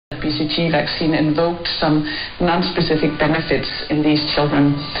BCG vaccine invoked some non-specific benefits in these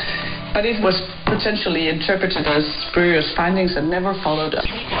children. But it was potentially interpreted as spurious findings and never followed up.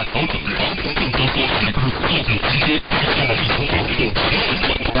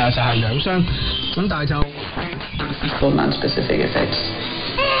 For non-specific effects.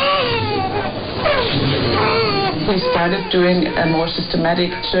 We started doing a more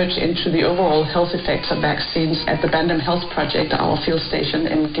systematic search into the overall health effects of vaccines at the Bandem Health Project, our field station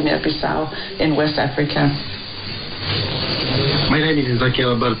in Guinea-Bissau in West Africa. My name is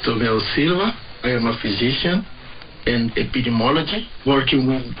Bartomeu Silva. I am a physician in epidemiology, working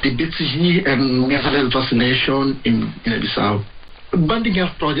with the BCG and measles vaccination in Guinea-Bissau. Bandem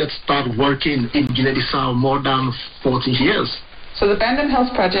Health Project started working in Guinea-Bissau more than 14 years. So the Bandem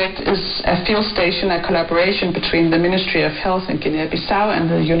Health Project is a field station, a collaboration between the Ministry of Health in Guinea-Bissau and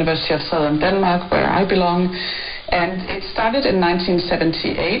the University of Southern Denmark, where I belong. And it started in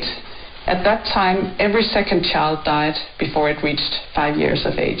 1978. At that time, every second child died before it reached 5 years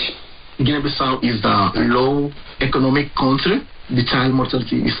of age. Guinea-Bissau is a low economic country. The child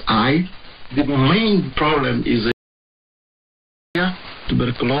mortality is high. The main problem is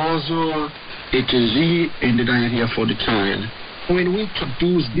tuberculosis, HIV, and the diarrhea for the child. When we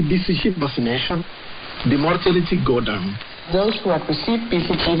introduce the BCG vaccination, the mortality go down. Those who had received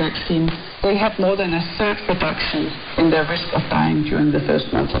BCG vaccine, they had more than a third reduction in their risk of dying during the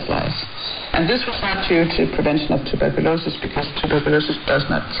first month of life. And this was not due to prevention of tuberculosis, because tuberculosis does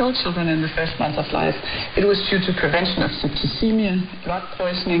not kill children in the first month of life. It was due to prevention of septicemia, blood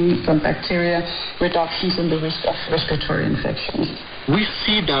poisoning from bacteria, reductions in the risk of respiratory infections. We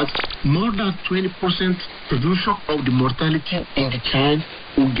see that more than 20% reduction of the mortality in the child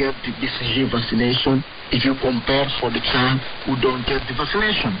who get the BCG vaccination if you compare for the child who don't get the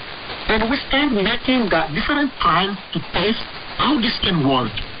vaccination. And we start making that different trials to test how this can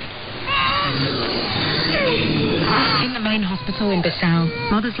work. In the main hospital in Bissau,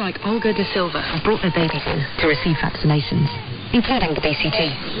 mothers like Olga de Silva have brought their babies in to receive vaccinations, including the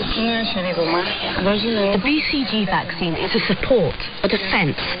BCG. The BCG vaccine is a support, a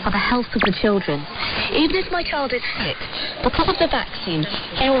defence for the health of the children. Even if my child is sick, because of the vaccine,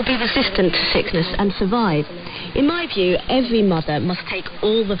 he will be resistant to sickness and survive. In my view, every mother must take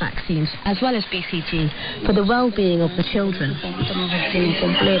all the vaccines, as well as BCG, for the well-being of the children.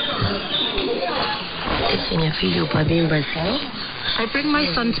 I bring my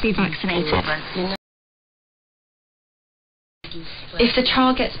son to be vaccinated. If the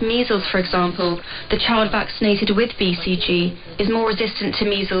child gets measles, for example, the child vaccinated with BCG is more resistant to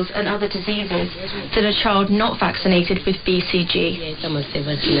measles and other diseases than a child not vaccinated with BCG.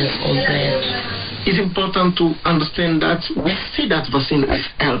 It's important to understand that we see that vaccine is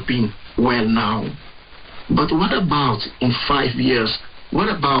helping well now. But what about in 5 years? What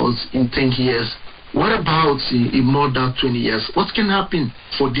about in 10 years? What about in more than 20 years? What can happen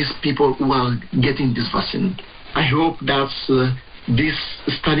for these people who are getting this vaccine? I hope that this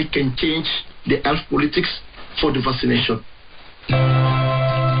study can change the health politics for the vaccination.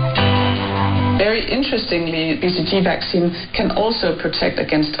 Very interestingly, BCG vaccine can also protect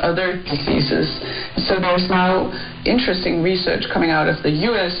against other diseases. So there's now interesting research coming out of the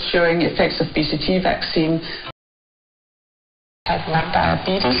US showing effects of BCG vaccine. Type 1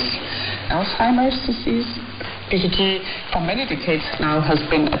 diabetes, Alzheimer's disease. BCG for many decades now has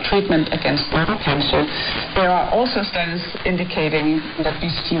been a treatment against bladder cancer. There are also studies indicating that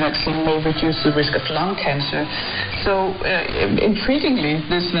BCG vaccine may reduce the risk of lung cancer. So intriguingly,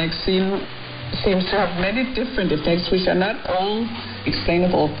 this vaccine seems to have many different effects which are not all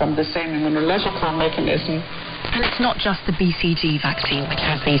explainable from the same immunological mechanism. And it's not just the BCG vaccine which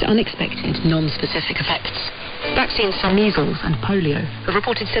has these unexpected, non-specific effects. Vaccines for measles and polio have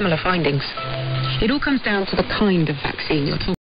reported similar findings. It all comes down to the kind of vaccine you're talking about.